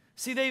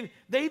 See,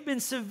 they've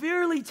been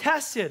severely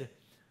tested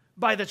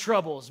by the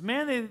troubles.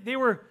 Man,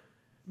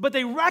 but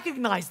they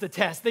recognized the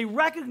test. They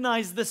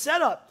recognized the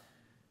setup.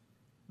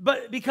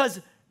 But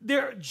because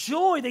their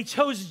joy, they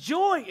chose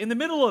joy in the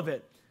middle of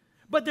it.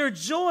 But their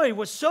joy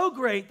was so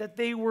great that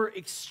they were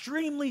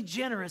extremely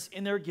generous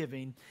in their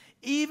giving,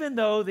 even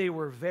though they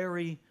were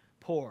very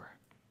poor.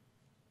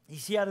 You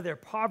see, out of their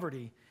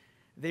poverty,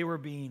 they were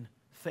being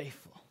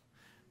faithful.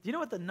 Do you know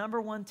what the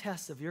number one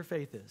test of your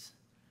faith is?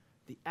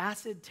 The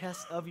acid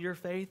test of your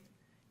faith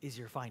is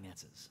your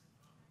finances.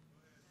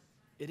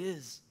 It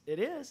is. It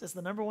is. It's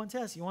the number one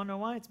test. You want to know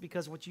why? It's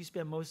because what you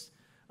spend most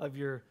of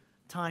your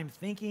time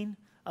thinking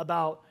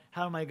about,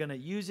 how am I going to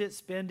use it,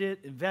 spend it,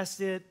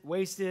 invest it,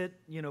 waste it,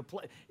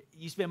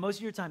 you spend most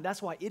of your time. That's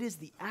why it is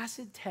the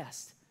acid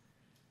test.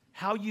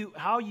 How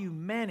you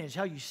manage,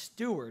 how you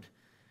steward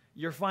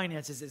your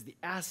finances is the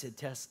acid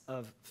test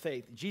of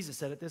faith. Jesus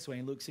said it this way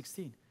in Luke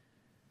 16.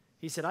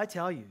 He said, I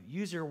tell you,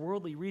 use your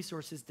worldly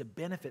resources to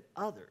benefit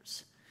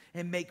others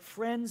and make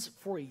friends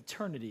for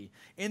eternity.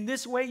 In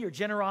this way, your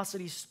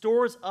generosity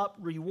stores up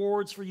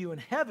rewards for you in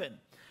heaven.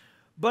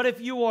 But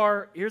if you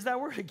are, here's that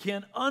word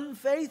again,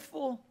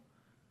 unfaithful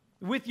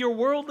with your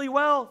worldly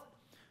wealth,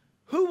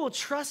 who will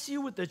trust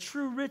you with the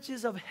true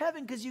riches of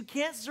heaven? Because you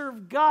can't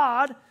serve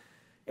God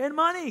and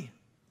money.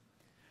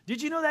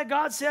 Did you know that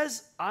God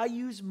says, I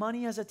use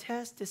money as a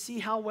test to see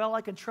how well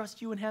I can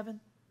trust you in heaven?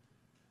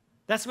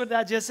 That's what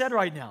that just said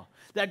right now.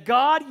 That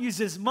God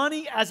uses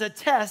money as a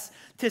test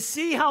to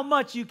see how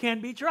much you can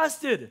be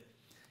trusted.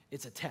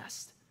 It's a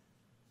test.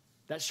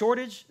 That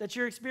shortage that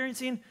you're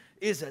experiencing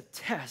is a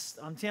test.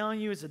 I'm telling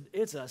you,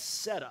 it's a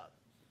setup.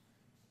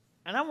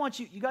 And I want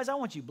you guys, I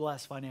want you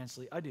blessed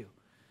financially. I do.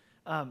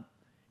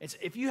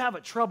 If you have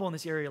a trouble in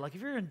this area, like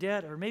if you're in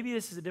debt, or maybe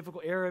this is a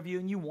difficult area of you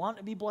and you want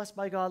to be blessed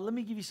by God, let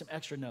me give you some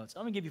extra notes.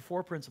 I'm going to give you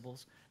 4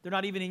 principles. They're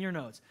not even in your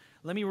notes.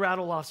 Let me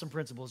rattle off some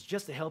principles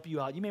just to help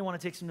you out. You may want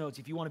to take some notes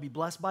if you want to be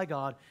blessed by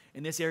God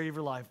in this area of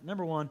your life.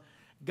 Number 1,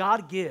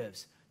 God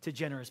gives to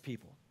generous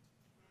people.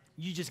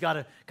 You just got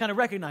to kind of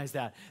recognize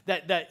that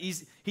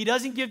he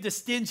doesn't give to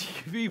stingy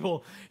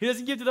people. He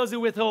doesn't give to those who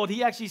withhold.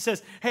 He actually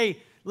says,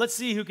 hey, let's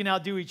see who can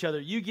outdo each other.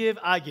 You give,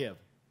 I give.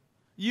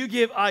 You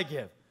give, I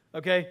give.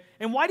 Okay?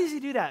 And why does he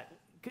do that?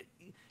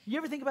 You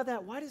ever think about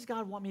that? Why does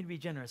God want me to be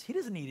generous? He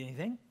doesn't need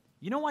anything.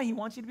 You know why he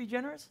wants you to be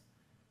generous?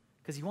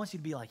 Because he wants you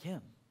to be like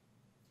him.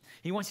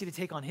 He wants you to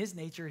take on his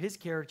nature, his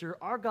character.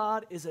 Our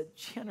God is a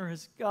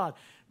generous God.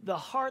 The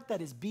heart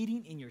that is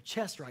beating in your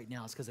chest right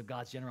now is because of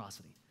God's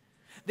generosity.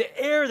 The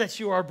air that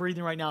you are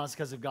breathing right now is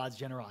because of God's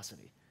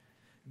generosity.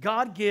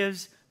 God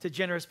gives to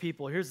generous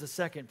people. Here's the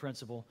second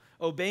principle.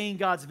 Obeying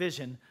God's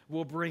vision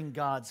will bring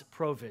God's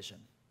provision.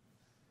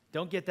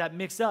 Don't get that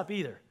mixed up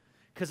either,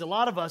 because a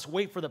lot of us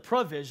wait for the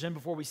provision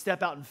before we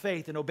step out in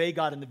faith and obey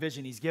God in the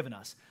vision He's given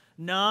us.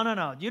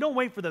 No. You don't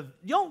wait for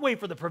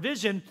the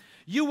provision.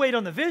 You wait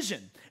on the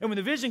vision. And when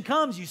the vision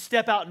comes, you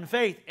step out in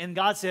faith, and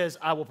God says,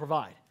 I will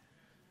provide.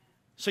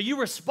 So you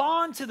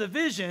respond to the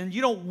vision.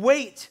 You don't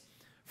wait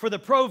for the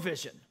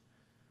provision.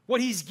 What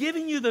He's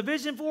giving you the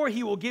vision for,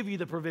 He will give you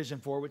the provision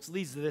for, which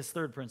leads to this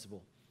third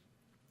principle,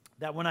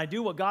 that when I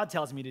do what God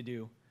tells me to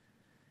do,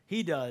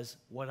 He does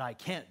what I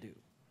can't do.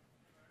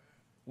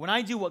 When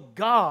I do what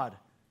God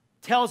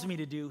tells me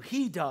to do,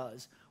 He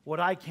does what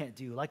I can't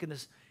do. Like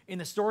in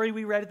the story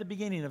we read at the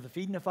beginning of the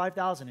feeding of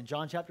 5,000 in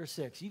John chapter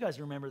 6. You guys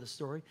remember the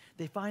story.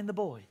 They find the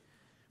boy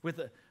with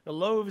the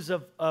loaves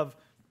of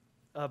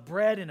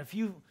bread and a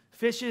few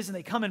fishes, and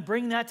they come and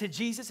bring that to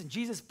Jesus, and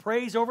Jesus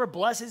prays over it,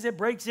 blesses it,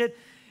 breaks it,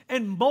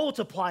 and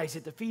multiplies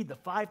it to feed the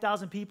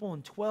 5,000 people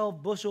and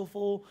 12 bushel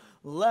full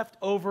left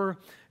over.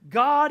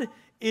 God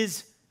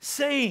is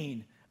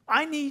saying,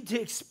 I need to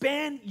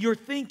expand your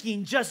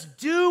thinking. Just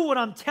do what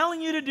I'm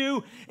telling you to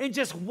do, and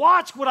just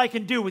watch what I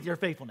can do with your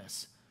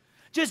faithfulness.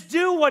 Just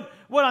do what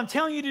I'm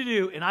telling you to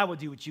do, and I will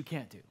do what you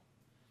can't do.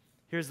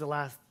 Here's the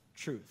last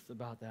truth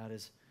about that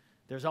is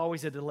there's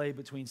always a delay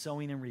between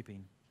sowing and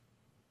reaping.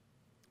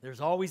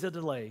 There's always a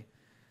delay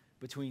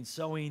between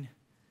sowing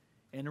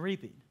and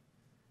reaping.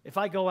 If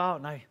I go out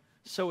and I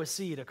sow a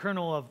seed, a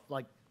kernel of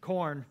like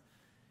corn,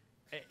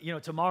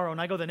 tomorrow, and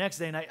I go the next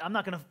day, and I'm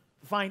not going to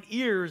find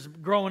ears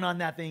growing on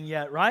that thing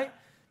yet, right?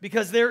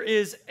 Because there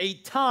is a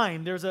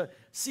time, there's a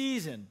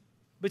season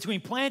between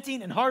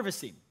planting and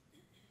harvesting,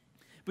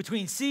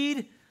 between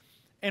seed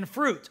and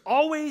fruit.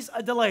 Always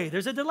a delay.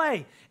 There's a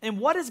delay. And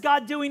what is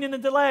God doing in the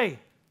delay?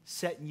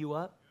 Setting you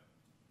up.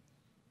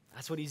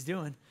 That's what He's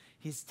doing.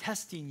 He's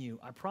testing you.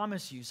 I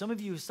promise you. Some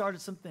of you have started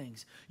some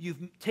things.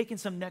 You've taken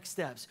some next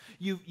steps.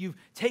 You've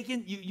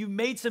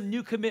made some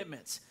new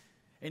commitments.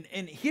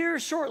 And here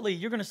shortly,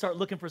 you're going to start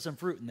looking for some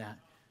fruit in that.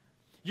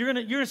 You're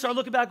gonna start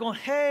looking back going,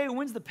 hey,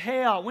 when's the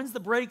payout? When's the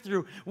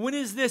breakthrough? When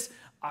is this?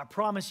 I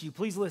promise you,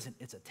 please listen,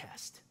 it's a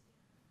test.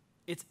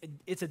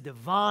 It's a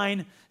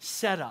divine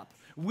setup.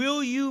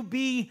 Will you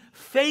be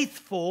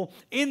faithful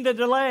in the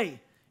delay?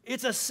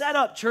 It's a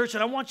setup, church,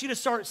 and I want you to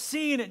start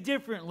seeing it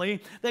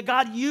differently, that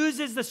God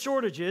uses the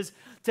shortages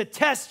to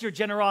test your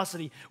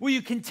generosity. Will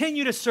you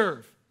continue to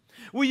serve?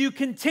 Will you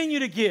continue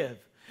to give?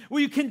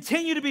 Will you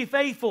continue to be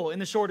faithful in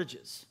the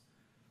shortages?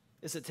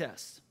 It's a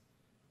test.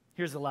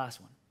 Here's the last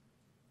one.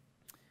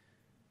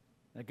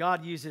 That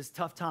God uses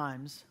tough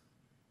times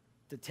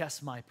to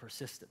test my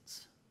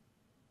persistence.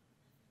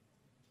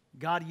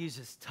 God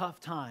uses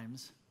tough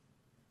times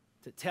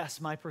to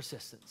test my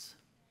persistence.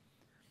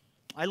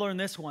 I learned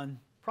this one.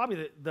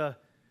 Probably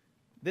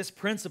this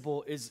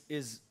principle is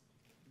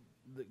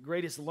the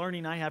greatest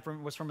learning I had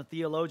was from a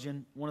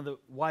theologian, one of the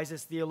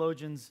wisest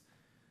theologians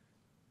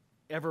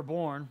ever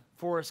born,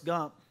 Forrest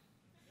Gump.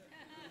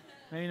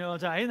 You know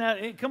what I'm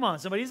talking? Come on,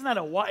 somebody. Isn't that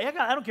a wise?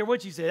 I don't care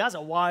what you say. That's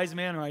a wise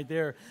man right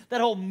there. That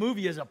whole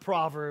movie is a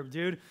proverb,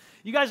 dude.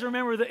 You guys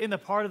remember in the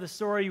part of the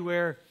story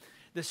where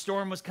the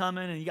storm was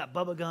coming and you got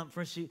Bubba Gump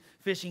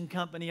Fishing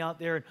Company out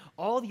there and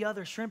all the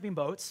other shrimping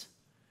boats.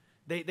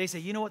 They say,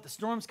 you know what? The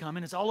storm's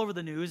coming. It's all over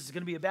the news. It's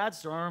going to be a bad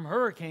storm,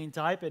 hurricane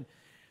type. And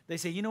they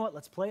say, you know what?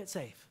 Let's play it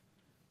safe.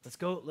 Let's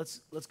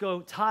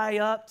go tie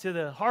up to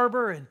the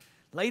harbor and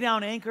lay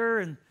down anchor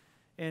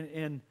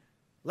and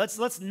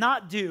Let's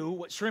not do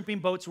what shrimping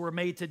boats were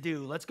made to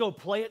do. Let's go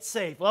play it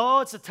safe.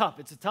 Oh, it's a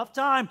tough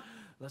time.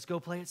 Let's go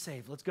play it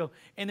safe. Let's go.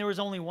 And there was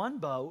only one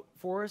boat,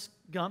 Forrest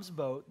Gump's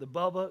boat, the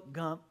Bubba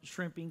Gump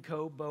Shrimping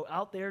Co. boat,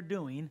 out there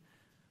doing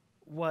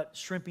what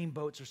shrimping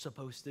boats are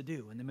supposed to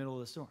do in the middle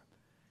of the storm.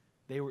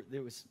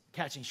 It was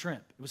catching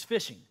shrimp. It was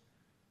fishing,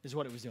 is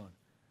what it was doing.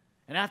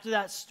 And after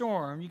that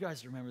storm, you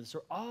guys remember the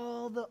story.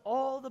 All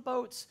the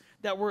boats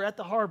that were at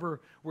the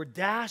harbor were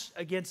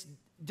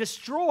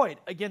destroyed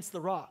against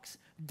the rocks,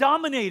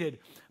 dominated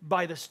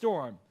by the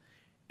storm.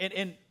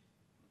 And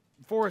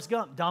Forrest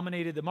Gump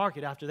dominated the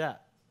market after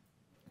that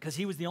because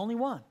he was the only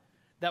one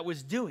that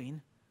was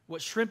doing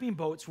what shrimping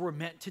boats were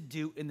meant to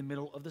do in the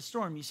middle of the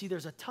storm. You see,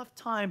 there's a tough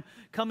time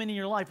coming in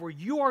your life where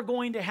you are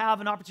going to have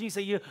an opportunity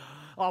to say,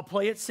 I'll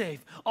play it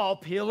safe. I'll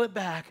peel it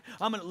back.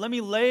 Let me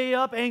lay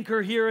up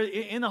anchor here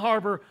in the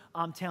harbor.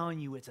 I'm telling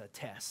you, it's a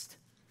test.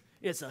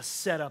 It's a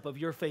setup of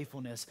your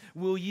faithfulness.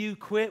 Will you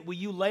quit? Will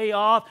you lay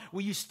off?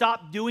 Will you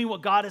stop doing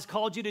what God has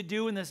called you to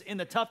do in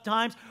the tough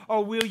times?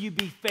 Or will you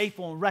be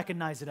faithful and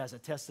recognize it as a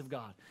test of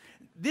God?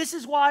 This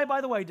is why, by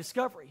the way,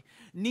 Discovery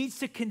needs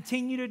to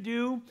continue to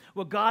do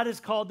what God has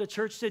called the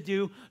church to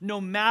do,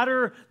 no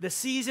matter the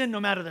season, no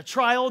matter the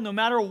trial, no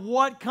matter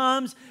what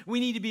comes.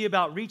 We need to be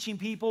about reaching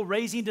people,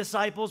 raising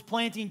disciples,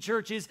 planting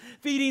churches,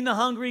 feeding the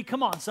hungry.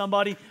 Come on,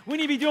 somebody. We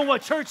need to be doing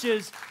what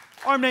churches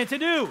are meant to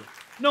do,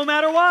 no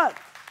matter what.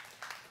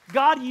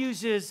 God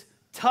uses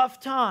tough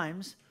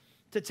times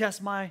to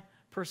test my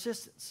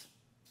persistence.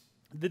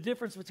 The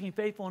difference between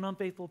faithful and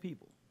unfaithful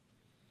people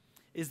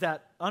is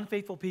that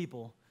unfaithful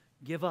people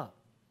give up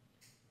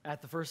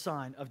at the first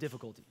sign of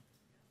difficulty.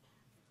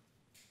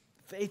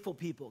 Faithful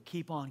people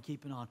keep on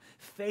keeping on.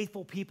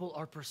 Faithful people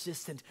are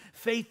persistent.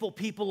 Faithful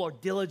people are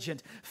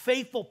diligent.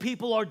 Faithful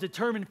people are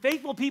determined.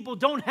 Faithful people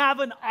don't have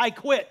an I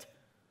quit.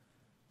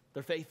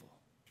 They're faithful.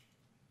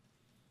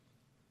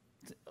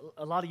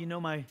 A lot of you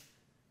know my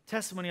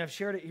testimony. I've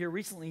shared it here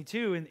recently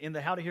too in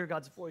the How to Hear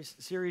God's Voice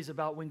series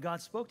about when God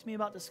spoke to me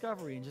about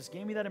discovery and just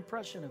gave me that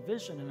impression, a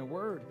vision, and a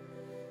word.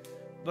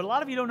 But a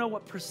lot of you don't know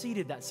what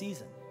preceded that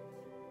season.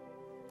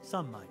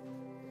 Some might.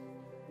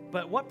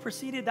 But what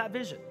preceded that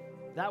vision,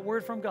 that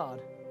word from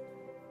God,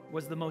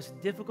 was the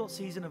most difficult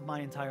season of my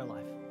entire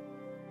life.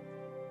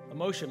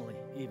 Emotionally,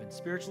 even.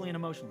 Spiritually and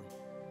emotionally.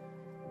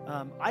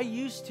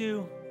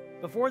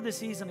 Before this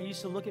season, I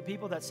used to look at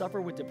people that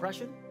suffer with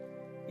depression,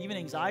 even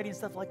anxiety and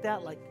stuff like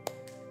that, like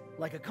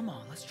a come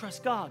on, let's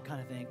trust God kind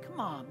of thing. Come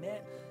on, man.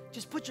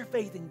 Just put your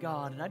faith in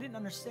God. And I didn't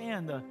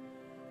understand the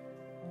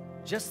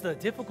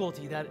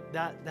difficulty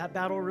that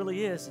battle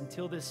really is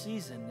until this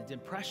season. The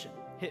depression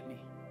hit me.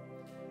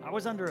 I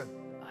was under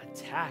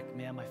attack,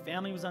 man. My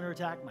family was under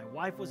attack. My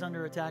wife was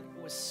under attack.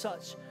 It was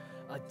such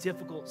a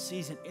difficult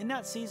season. In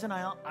that season,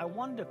 I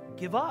wanted to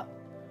give up.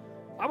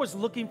 I was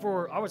in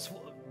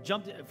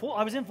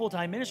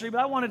full-time ministry, but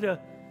I wanted to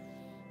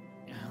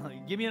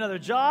give me another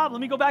job.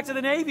 Let me go back to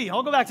the Navy.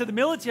 I'll go back to the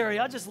military.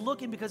 I was just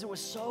looking because it was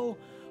so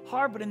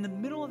hard. But in the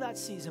middle of that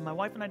season, my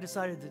wife and I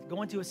decided to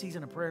go into a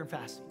season of prayer and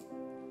fasting.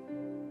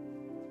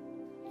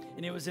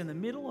 And it was in the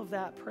middle of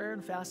that prayer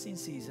and fasting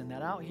season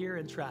that out here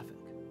in traffic,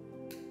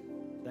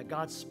 that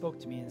God spoke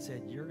to me and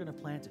said, you're going to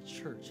plant a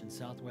church in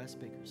Southwest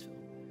Bakersfield.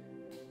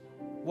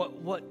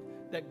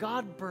 That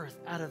God birthed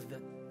out of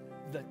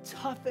the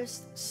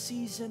toughest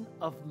season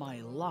of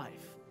my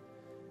life,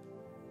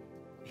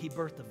 He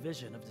birthed a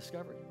vision of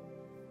discovery.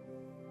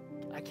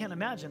 I can't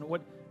imagine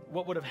what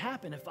would have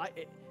happened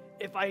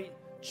if I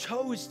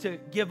chose to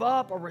give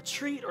up or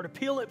retreat or to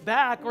peel it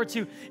back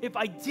if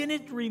I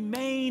didn't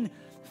remain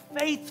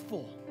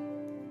faithful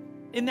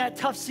in that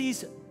tough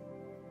season.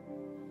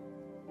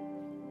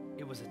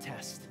 It was a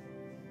test.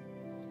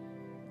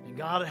 And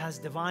God has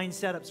divine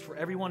setups for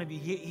every one of you.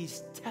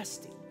 He's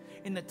testing.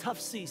 In the tough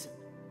season,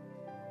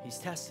 He's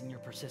testing your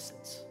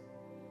persistence.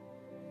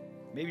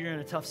 Maybe you're in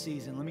a tough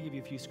season. Let me give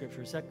you a few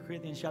scriptures. 2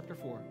 Corinthians chapter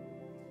 4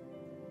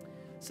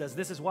 says,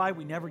 this is why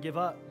we never give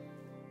up.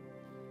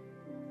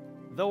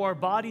 Though our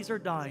bodies are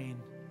dying,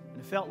 and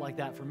it felt like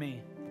that for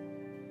me.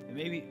 And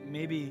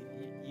maybe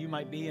you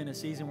might be in a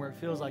season where it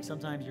feels like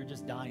sometimes you're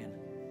just dying.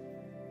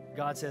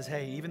 God says,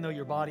 hey, even though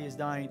your body is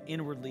dying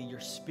inwardly, your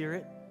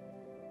spirit,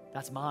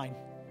 that's mine.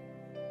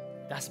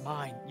 That's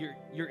mine.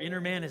 Your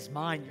inner man is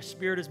mine. Your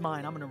spirit is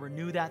mine. I'm going to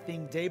renew that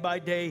thing day by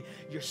day.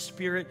 Your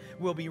spirit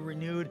will be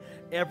renewed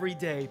every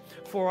day.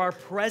 For our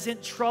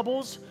present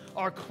troubles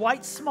are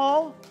quite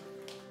small,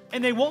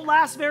 and they won't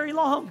last very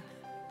long.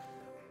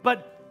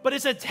 But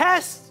it's a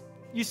test.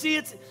 You see,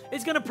 it's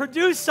going to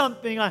produce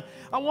something. I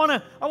want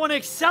to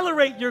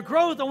accelerate your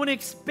growth. I want to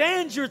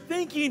expand your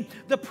thinking.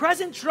 The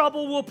present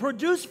trouble will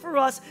produce for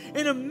us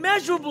an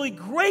immeasurably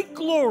great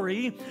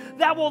glory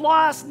that will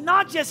last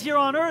not just here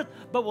on earth,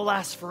 but will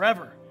last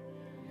forever.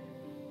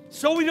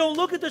 So we don't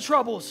look at the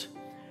troubles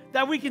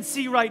that we can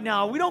see right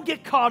now. We don't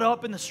get caught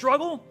up in the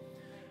struggle.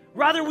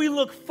 Rather, we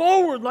look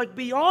forward, like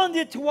beyond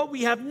it, to what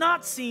we have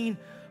not seen,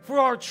 for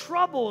our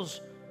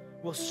troubles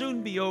will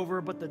soon be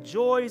over, but the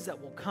joys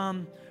that will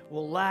come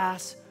will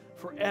last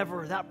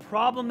forever. That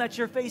problem that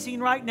you're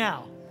facing right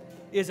now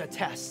is a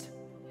test.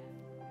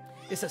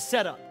 It's a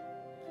setup.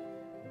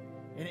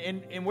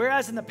 And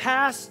whereas in the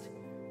past,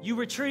 you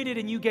retreated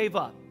and you gave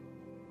up.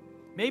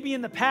 Maybe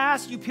in the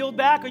past, you peeled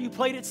back or you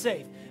played it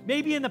safe.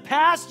 Maybe in the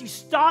past, you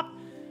stopped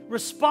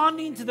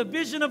responding to the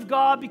vision of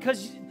God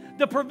because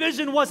the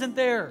provision wasn't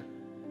there.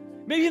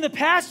 Maybe in the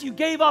past, you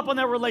gave up on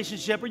that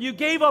relationship, or you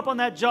gave up on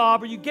that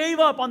job, or you gave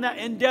up on that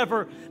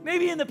endeavor.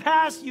 Maybe in the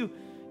past, you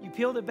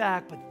peeled it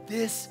back, but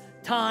this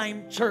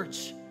time,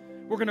 church,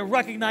 we're going to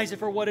recognize it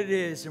for what it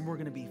is, and we're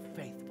going to be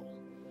faithful.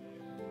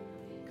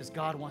 Because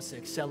God wants to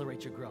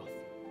accelerate your growth,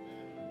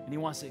 and He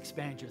wants to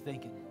expand your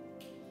thinking.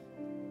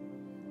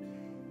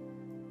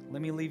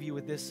 Let me leave you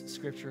with this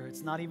scripture.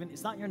 It's not in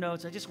your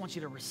notes. I just want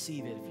you to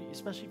receive it,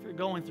 especially if you're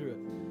going through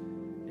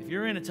it. If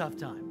you're in a tough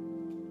time,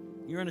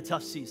 you're in a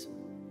tough season,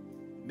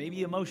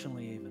 maybe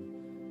emotionally even.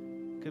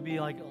 Could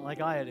be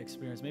like I had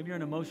experienced. Maybe you're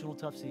in an emotional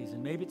tough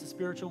season. Maybe it's a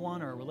spiritual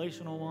one or a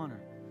relational one or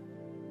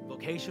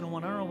vocational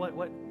one. I don't know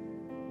what.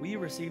 We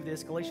receive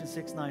this. Galatians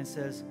 6:9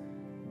 says,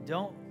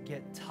 don't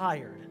get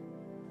tired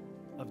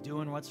of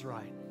doing what's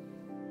right.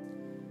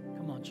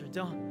 Come on, church.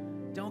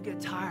 Don't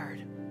get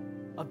tired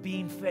of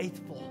being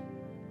faithful.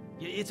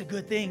 It's a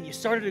good thing. You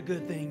started a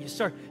good thing.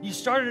 You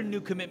started a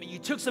new commitment. You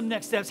took some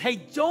next steps. Hey,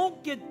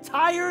 don't get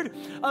tired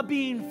of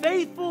being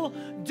faithful,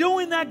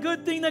 doing that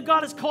good thing that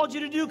God has called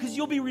you to do, because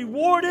you'll be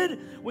rewarded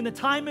when the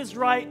time is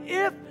right.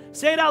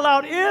 Say it out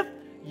loud, if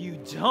you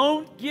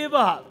don't give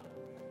up.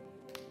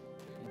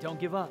 You don't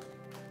give up.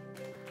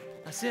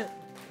 That's it.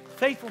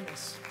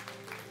 Faithfulness.